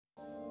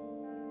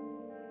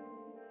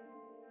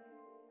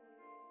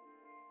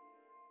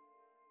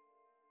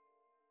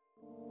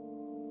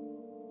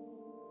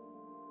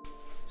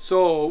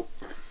So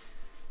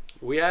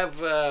we have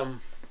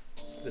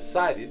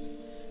decided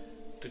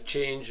to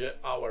change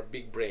our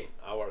big brain,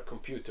 our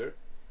computer,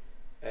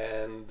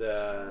 and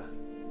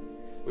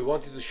we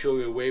wanted to show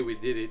you a way we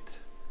did it,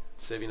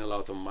 saving a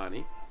lot of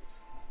money.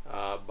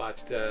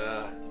 But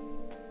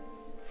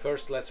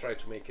first let's try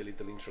to make a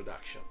little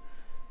introduction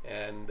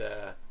and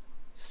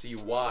see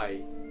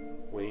why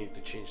we need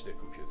to change the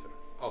computer.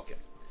 Okay,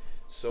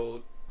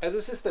 so as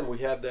a system we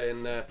have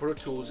the Pro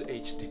Tools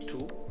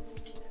HD2,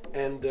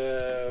 and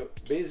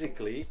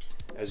basically,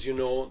 as you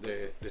know,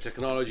 the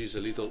technology is a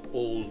little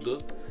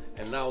old,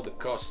 and now the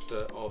cost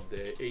of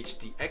the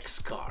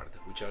HDX card,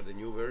 which are the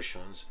new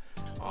versions,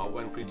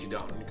 went pretty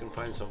down. You can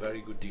find some very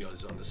good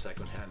deals on the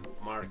second-hand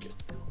market.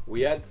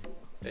 We had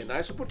a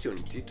nice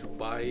opportunity to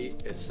buy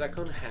a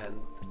second-hand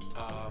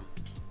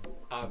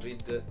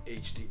Avid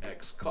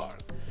HDX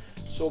card.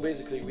 So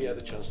basically we had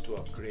a chance to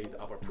upgrade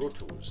our Pro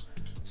Tools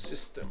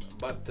system.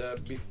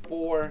 But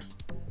before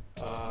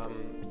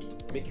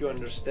make you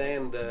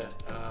understand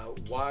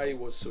why it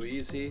was so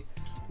easy,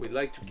 we'd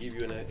like to give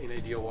you an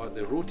idea of what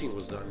the routing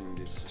was done in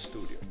this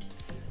studio.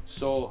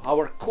 So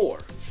our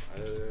core,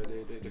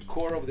 the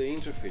core of the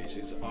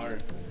interfaces are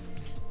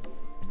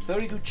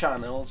 32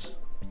 channels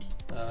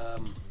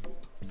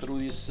through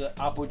this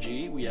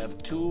Apogee. We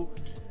have two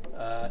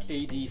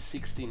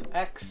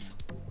AD16X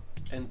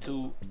and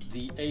two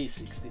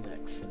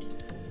DA16X,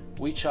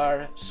 which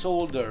are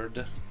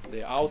soldered.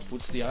 The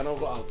outputs, the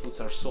analog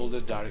outputs, are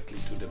soldered directly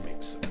to the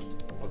mixer.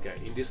 Okay,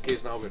 in this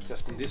case now we're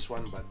testing this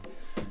one, but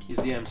it's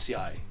the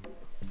MCI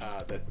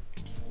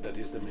that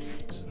is the main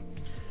mixer.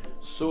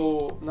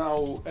 So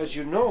now, as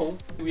you know,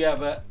 we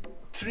have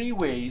three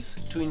ways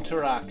to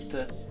interact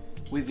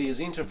with these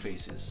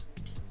interfaces.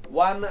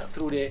 One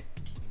through the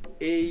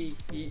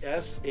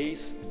AES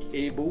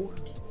ABU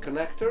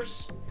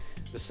connectors,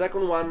 the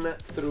second one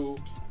through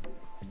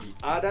the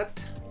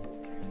ADAT,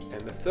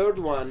 and the third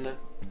one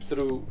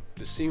through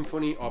the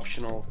Symphony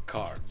optional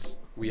cards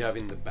we have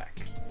in the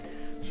back.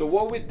 So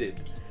what we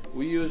did,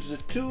 we used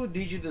two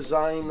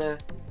Digidesign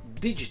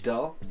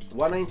digital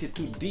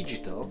 192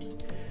 digital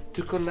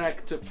to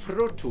connect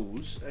Pro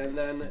Tools, and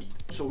then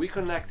so we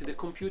connected the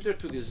computer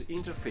to these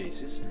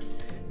interfaces,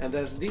 and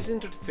as these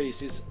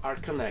interfaces are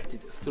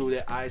connected through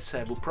the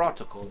ASABU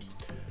protocol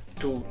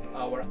to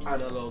our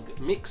analog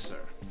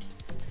mixer.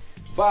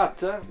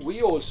 But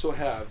we also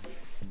have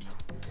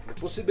the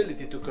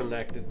possibility to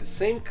connect the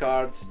same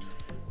cards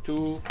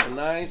to a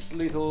nice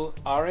little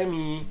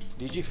RME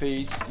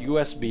Digiface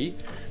USB.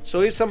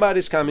 So if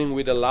somebody's coming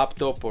with a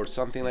laptop or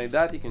something like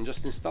that, you can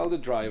just install the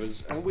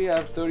drivers, and we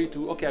have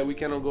 32. Okay, we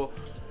cannot go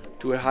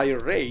to a higher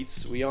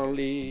rates, we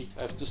only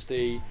have to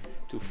stay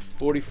to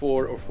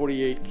 44 or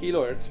 48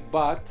 kilohertz,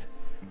 but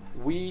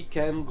we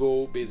can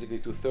go basically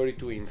to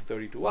 32 in,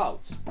 32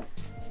 outs.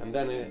 And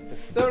then the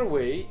third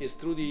way is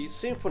through the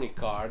Symphony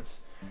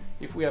cards.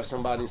 If we have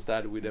somebody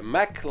instead with a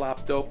Mac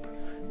laptop,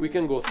 we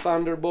can go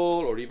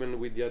Thunderbolt, or even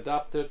with the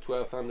adapter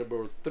 12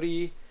 Thunderbolt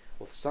 3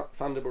 or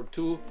Thunderbolt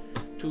 2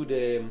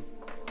 to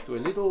a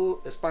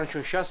little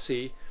expansion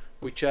chassis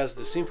which has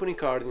the Symphony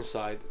card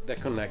inside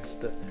that connects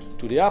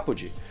to the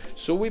Apogee.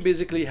 So we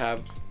basically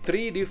have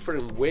three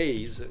different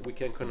ways we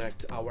can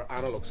connect our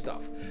analog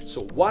stuff.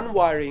 So one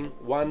wiring,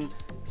 one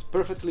is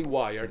perfectly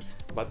wired,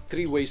 but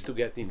three ways to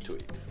get into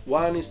it.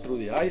 One is through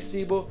the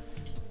ASABU,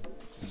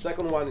 the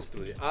second one is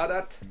through the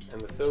ADAT,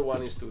 and the third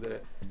one is through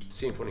the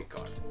Symphony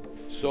card.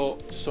 So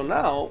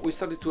now we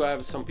started to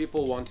have some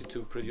people wanted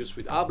to produce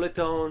with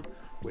Ableton,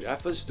 with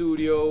FL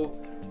Studio,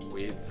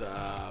 with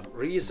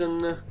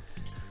Reason.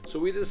 So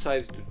we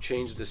decided to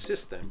change the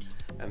system,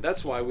 and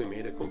that's why we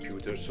made a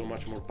computer so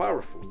much more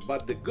powerful.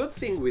 But the good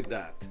thing with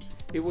that,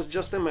 it was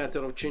just a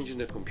matter of changing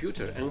the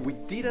computer, and we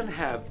didn't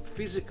have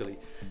physically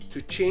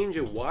to change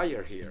a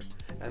wire here,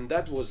 and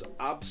that was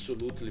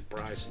absolutely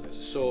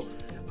priceless. So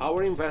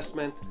our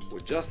investment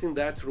was just in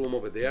that room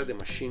over there, the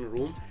machine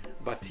room,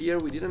 but here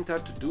we didn't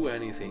have to do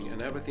anything,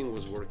 and everything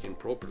was working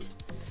properly.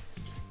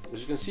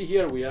 As you can see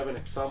here, we have an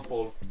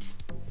example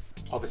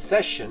of a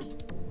session,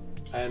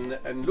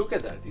 and look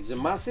at that, it's a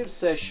massive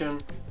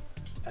session,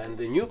 and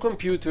the new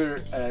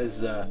computer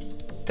has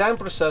 10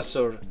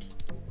 processor,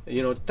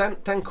 you know,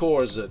 10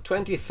 cores,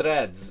 20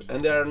 threads,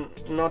 and they're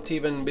not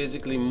even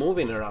basically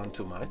moving around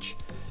too much.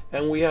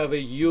 And we have a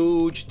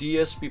huge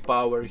DSP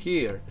power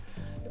here.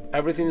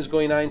 Everything is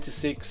going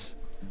 96.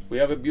 We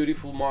have a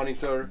beautiful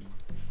monitor.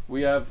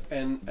 We have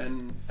and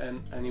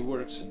it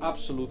works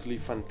absolutely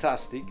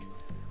fantastic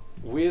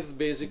with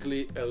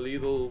basically a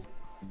little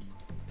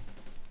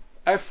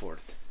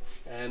effort.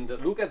 And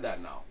look at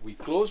that now. We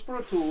close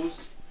Pro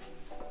Tools.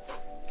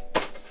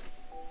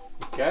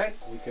 Okay,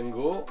 we can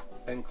go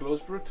and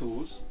close Pro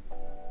Tools,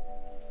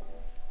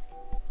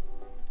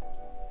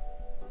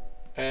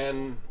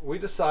 and we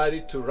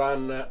decided to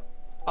run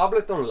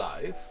Ableton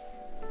Live,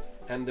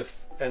 and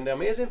the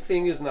amazing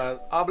thing is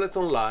now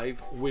Ableton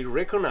Live will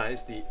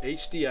recognize the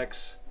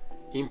HDX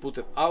input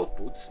and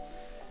outputs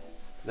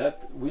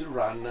that will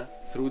run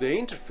through the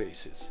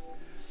interfaces.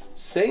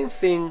 Same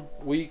thing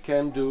we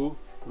can do,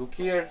 look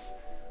here,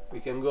 we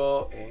can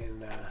go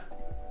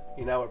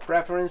in our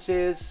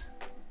preferences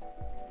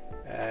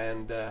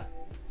and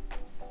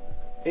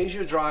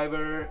Audio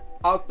driver,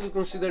 output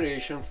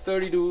consideration,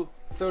 32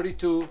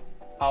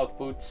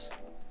 outputs,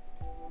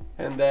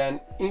 and then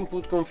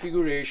input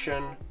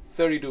configuration,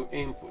 32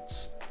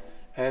 inputs.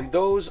 And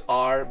those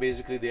are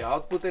basically the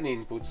output and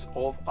inputs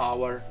of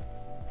our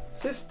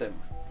system.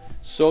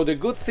 So the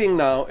good thing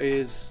now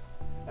is,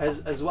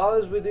 as well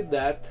as we did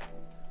that,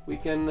 we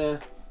can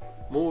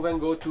move and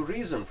go to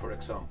Reason, for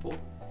example.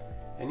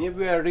 And here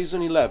we are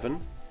Reason 11.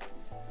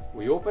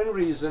 We open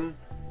Reason,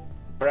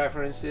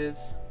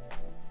 Preferences,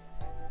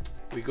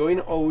 we go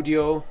in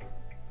Audio,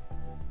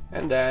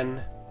 and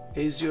then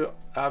is your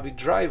Avid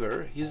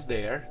driver is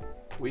there.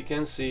 We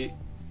can see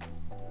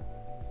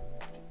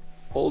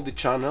all the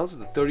channels,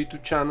 the 32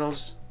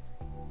 channels,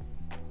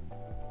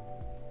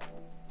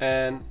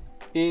 and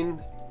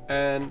in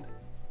and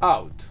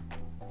out.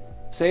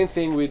 Same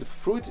thing with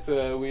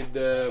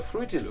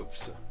Fruity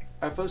Loops,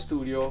 FL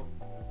Studio,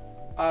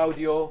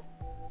 Audio,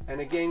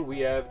 and again we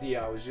have the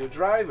Audio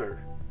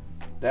driver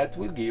that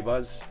will give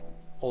us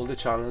all the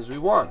channels we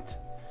want.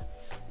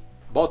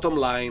 Bottom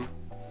line,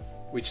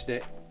 which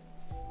the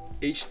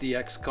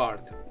HDX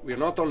card, we're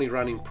not only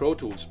running Pro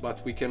Tools,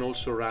 but we can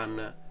also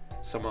run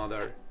some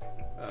other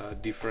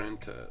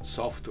different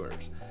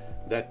softwares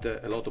that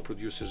a lot of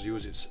producers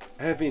uses,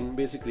 having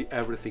basically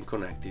everything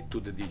connected to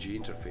the DG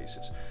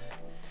interfaces.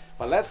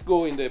 But let's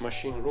go in the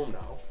machine room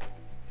now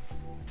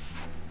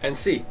and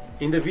see.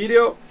 In the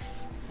video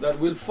that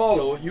will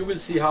follow, you will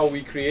see how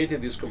we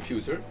created this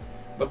computer.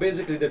 But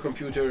basically the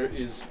computer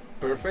is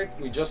perfect.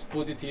 We just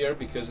put it here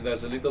because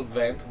there's a little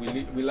vent.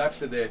 We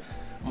left the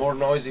more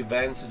noisy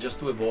vents just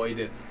to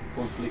avoid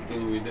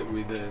conflicting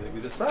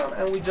with the sound,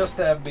 and we just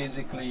have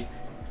basically,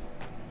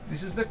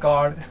 this is the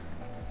card.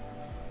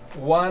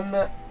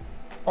 One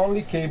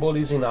only cable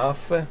is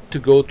enough to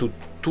go to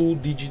two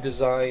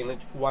Digidesign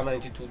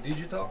 192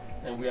 digital,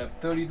 and we have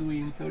 32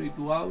 in,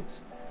 32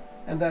 outs,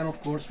 and then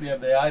of course we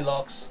have the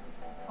iLocks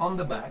on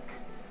the back.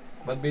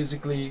 But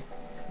basically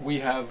we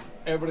have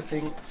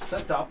everything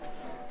set up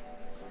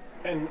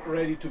and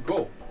ready to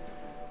go.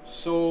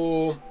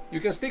 So you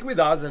can stick with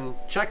us and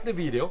check the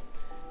video.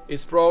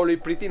 It's probably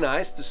pretty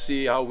nice to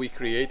see how we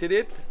created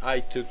it. I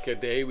took a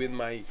day with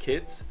my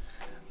kids.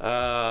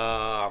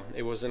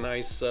 It was a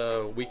nice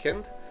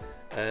weekend,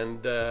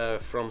 and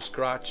from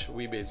scratch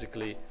we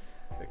basically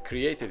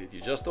created it.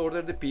 You just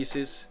order the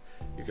pieces.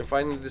 You can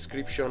find in the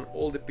description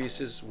all the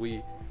pieces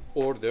we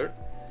ordered,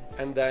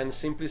 and then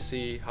simply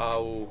see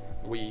how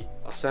we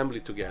assemble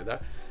it together.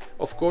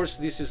 Of course,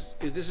 this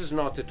is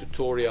not a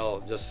tutorial,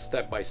 just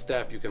step by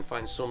step. You can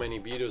find so many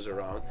videos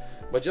around,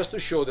 but just to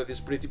show that it's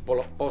pretty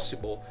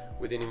possible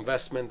with an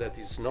investment that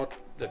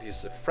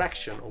is a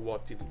fraction of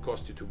what it would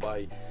cost you to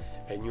buy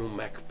a new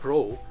Mac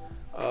Pro,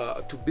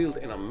 to build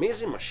an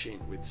amazing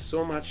machine with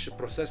so much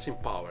processing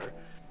power,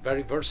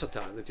 very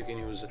versatile, that you can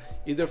use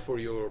either for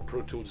your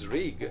Pro Tools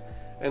rig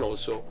and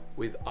also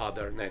with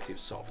other native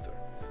software.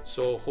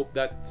 So hope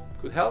that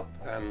could help,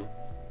 and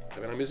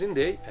have an amazing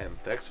day, and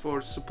thanks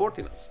for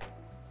supporting us.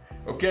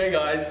 Okay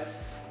guys,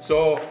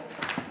 so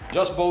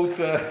just bought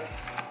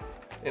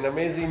an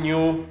amazing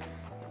new,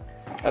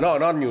 no,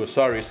 not new,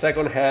 sorry,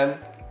 second-hand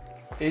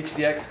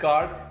HDX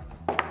card.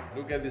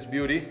 Look at this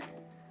beauty.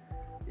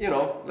 You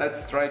know,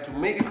 let's try to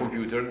make a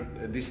computer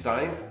this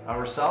time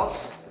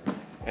ourselves.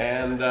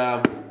 And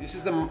this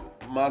is the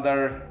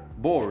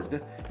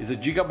motherboard. It's a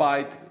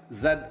Gigabyte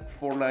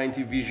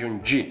Z490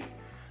 Vision G.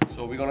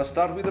 So we're gonna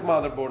start with the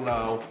motherboard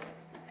now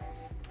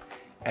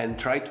and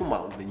try to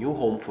mount the new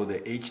home for the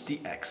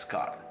HDX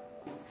card.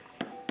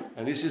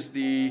 And this is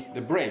the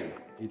brain.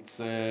 It's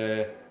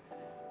a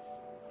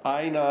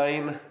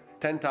i9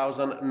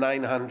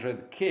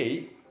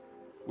 10900K,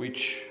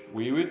 which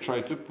we will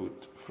try to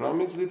put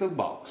from its little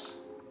box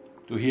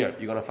to here.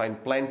 You're gonna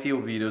find plenty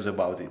of videos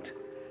about it,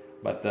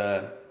 but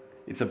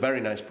it's a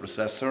very nice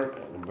processor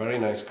and a very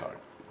nice card.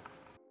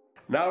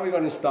 Now we're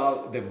gonna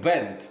install the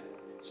vent.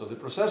 So the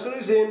processor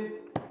is in,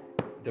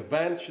 the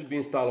vent should be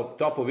installed on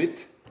top of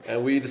it,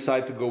 and we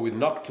decided to go with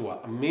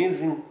Noctua,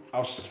 amazing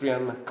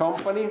Austrian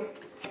company.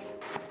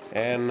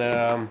 And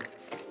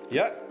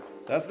yeah,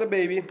 that's the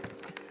baby.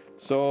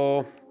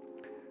 So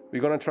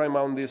we're gonna try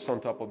mount this on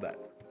top of that.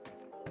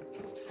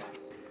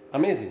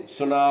 Amazing.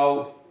 So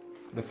now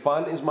the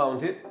fan is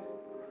mounted,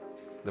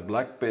 the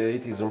black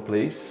plate is in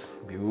place,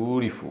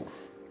 beautiful.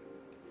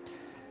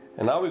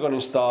 And now we're gonna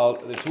install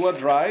the two hard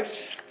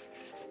drives.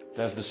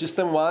 That's the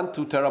system one,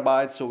 2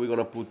 terabytes. So we're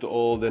gonna put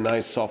all the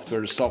nice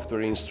software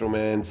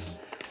instruments,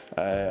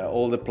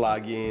 all the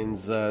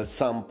plugins,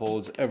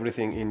 samples,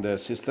 everything in the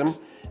system.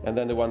 And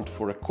then the one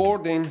for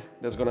recording,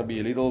 that's gonna be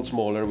a little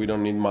smaller. We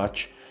don't need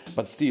much,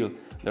 but still,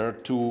 there are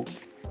two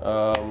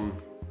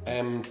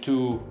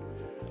M2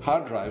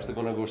 hard drives. They're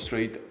gonna go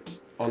straight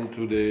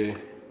onto the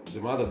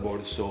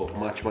motherboard, so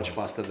much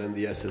faster than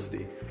the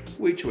SSD,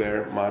 which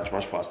were much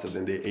faster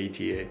than the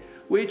ATA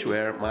which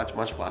were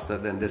much faster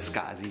than the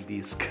SCSI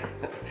disk,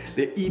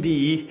 the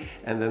EDE,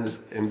 and then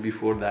and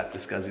before that the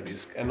SCSI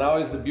disk. And now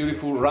is the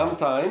beautiful RAM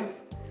time.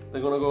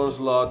 They're gonna go on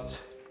slot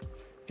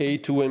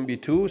A2 and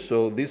B2,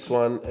 so this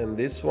one and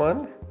this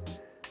one.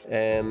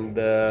 And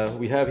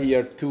we have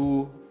here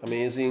two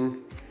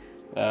amazing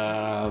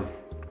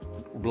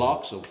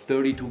blocks of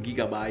 32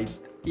 gigabytes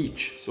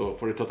each, so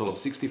for a total of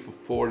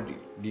 64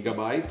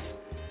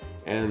 gigabytes,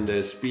 and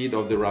the speed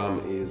of the RAM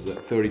is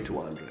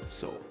 3200,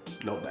 so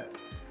not bad.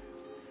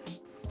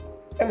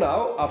 And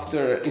now,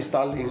 after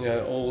installing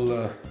all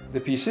the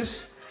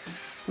pieces,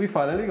 we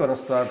finally gonna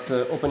start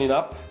opening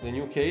up the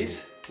new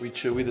case,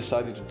 which we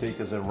decided to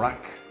take as a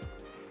rack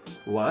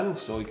one,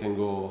 so it can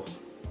go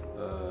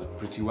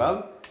pretty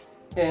well,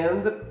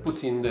 and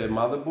put in the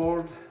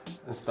motherboard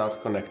and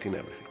start connecting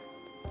everything.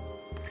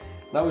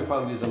 Now we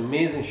found this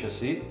amazing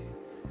chassis,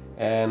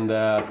 and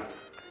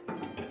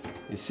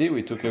you see,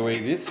 we took away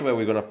this, where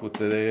we're gonna put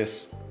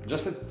this,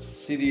 just a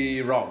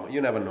CD-ROM, you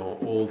never know,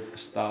 old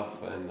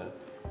stuff, and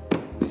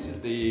this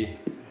is the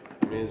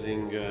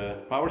amazing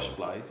power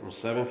supply from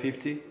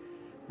 750,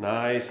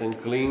 nice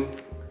and clean,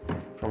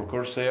 from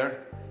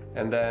Corsair,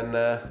 and then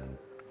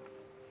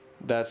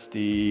that's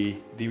the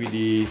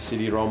DVD,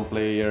 CD-ROM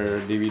player,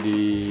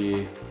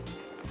 DVD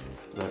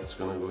that's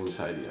gonna go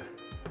inside here.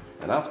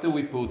 And after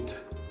we put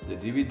the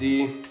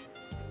DVD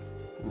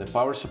and the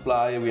power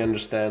supply, we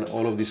understand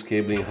all of this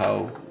cabling,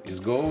 how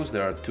it goes.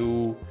 There are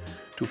two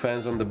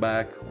fans on the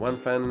back, one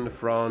fan in the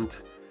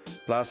front,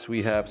 plus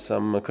we have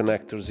some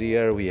connectors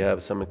here, we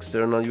have some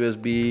external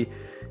USB,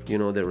 you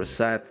know, the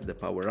reset, the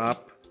power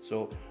up.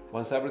 So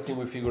once everything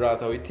we figure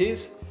out how it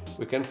is,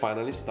 we can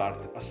finally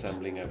start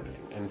assembling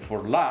everything. And for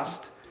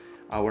last,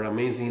 our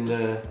amazing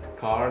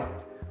card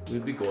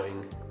will be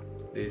going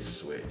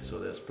this way, so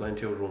there's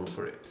plenty of room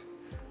for it.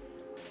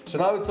 So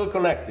now it's all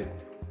connected.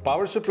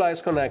 Power supply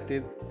is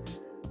connected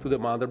to the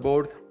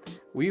motherboard.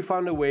 We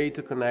found a way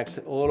to connect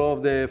all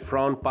of the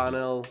front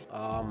panel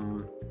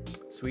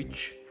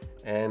switch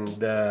and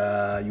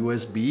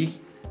USB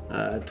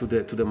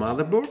to the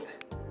motherboard,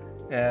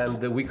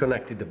 and we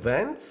connected the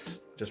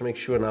vents. Just make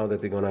sure now that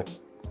they're gonna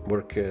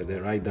work the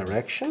right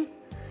direction.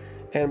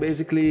 And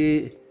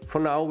basically, for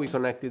now, we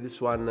connected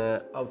this one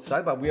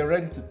outside, but we are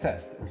ready to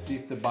test and see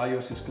if the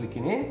BIOS is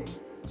clicking in.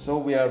 So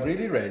we are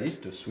really ready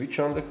to switch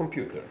on the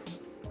computer.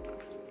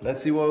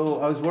 Let's see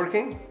how it's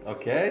working.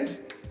 Okay,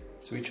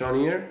 switch on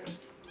here.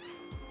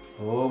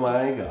 Oh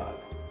my God.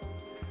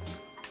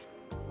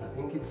 I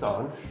think it's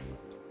on.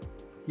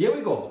 Here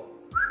we go.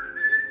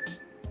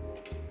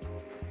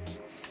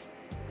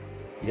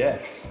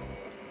 Yes.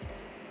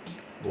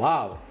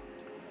 Wow.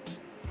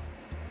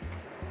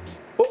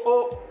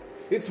 Oh,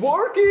 it's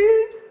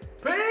working,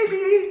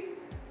 baby.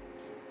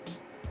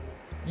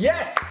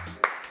 Yes.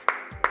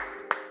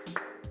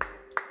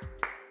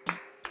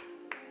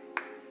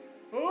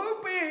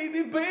 Oh,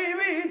 baby,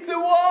 it's a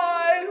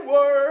wild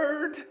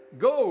world.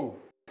 Go.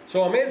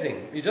 So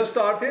amazing. We just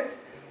started.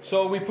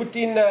 So we put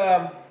in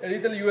a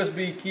little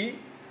USB key,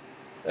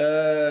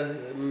 a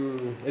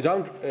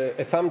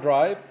thumb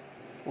drive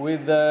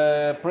with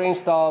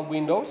pre-installed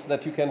Windows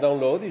that you can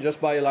download. You just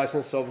buy a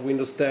license of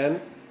Windows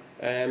 10,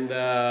 and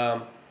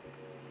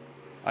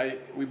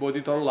we bought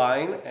it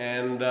online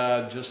and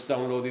just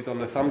download it on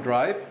the thumb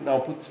drive.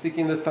 Now stick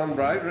in the thumb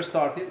drive,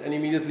 restart it, and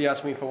immediately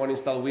ask me if I want to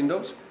install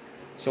Windows.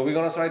 So we're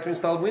gonna try to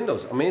install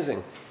Windows.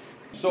 Amazing.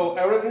 So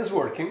everything's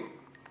working.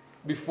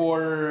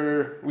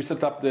 Before we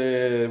set up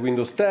the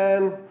Windows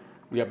 10,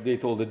 we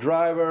update all the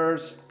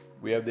drivers,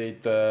 we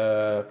update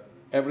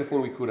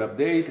everything we could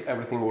update,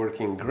 everything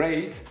working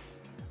great.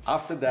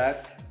 After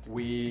that,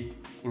 we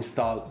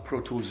installed Pro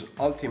Tools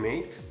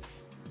Ultimate,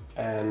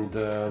 and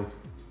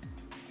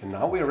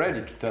now we're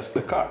ready to test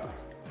the card.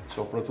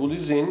 So Pro Tools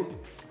is in.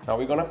 Now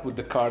we're gonna put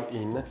the card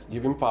in,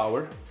 give him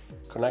power,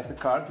 connect the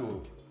card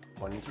to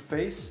one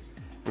interface,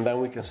 and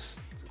then we can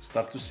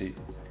start to see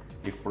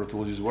if Pro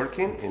Tools is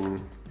working and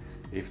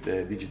if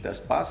the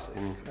digitest pass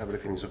and if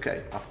everything is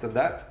okay. After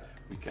that,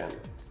 we can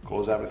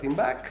close everything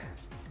back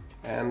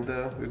and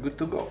we're good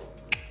to go.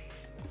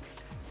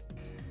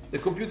 The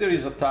computer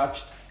is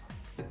attached,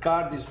 the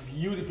card is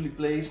beautifully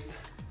placed,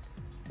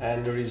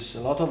 and there is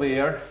a lot of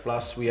air,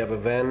 plus we have a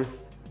vent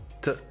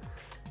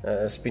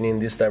spinning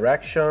this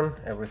direction.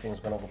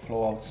 Everything's gonna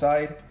flow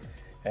outside,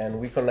 and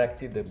we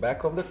connected the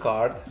back of the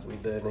card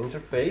with an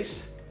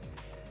interface.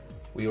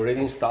 We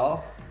already installed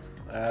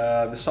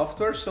the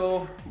software,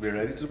 so we're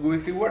ready to go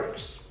if it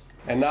works.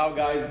 And now,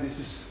 guys, this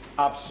is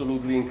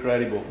absolutely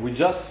incredible. We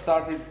just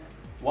started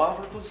one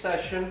Pro Tools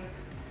session,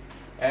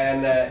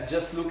 and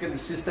just look at the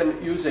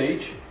system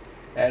usage,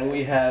 and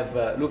we have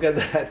look at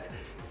that,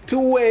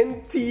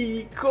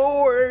 20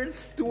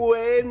 cores,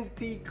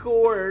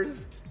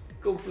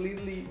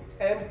 completely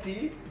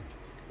empty,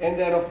 and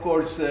then of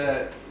course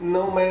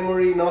no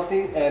memory,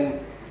 nothing, and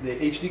the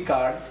HD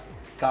card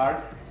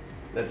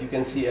that you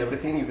can see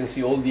everything. You can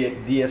see all the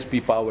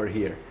DSP power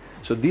here.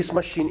 So this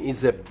machine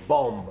is a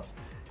bomb.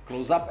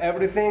 Close up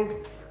everything,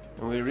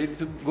 and we're ready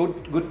to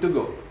good to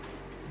go.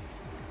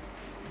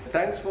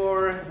 thanks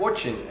for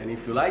watching, and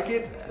if you like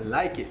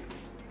it,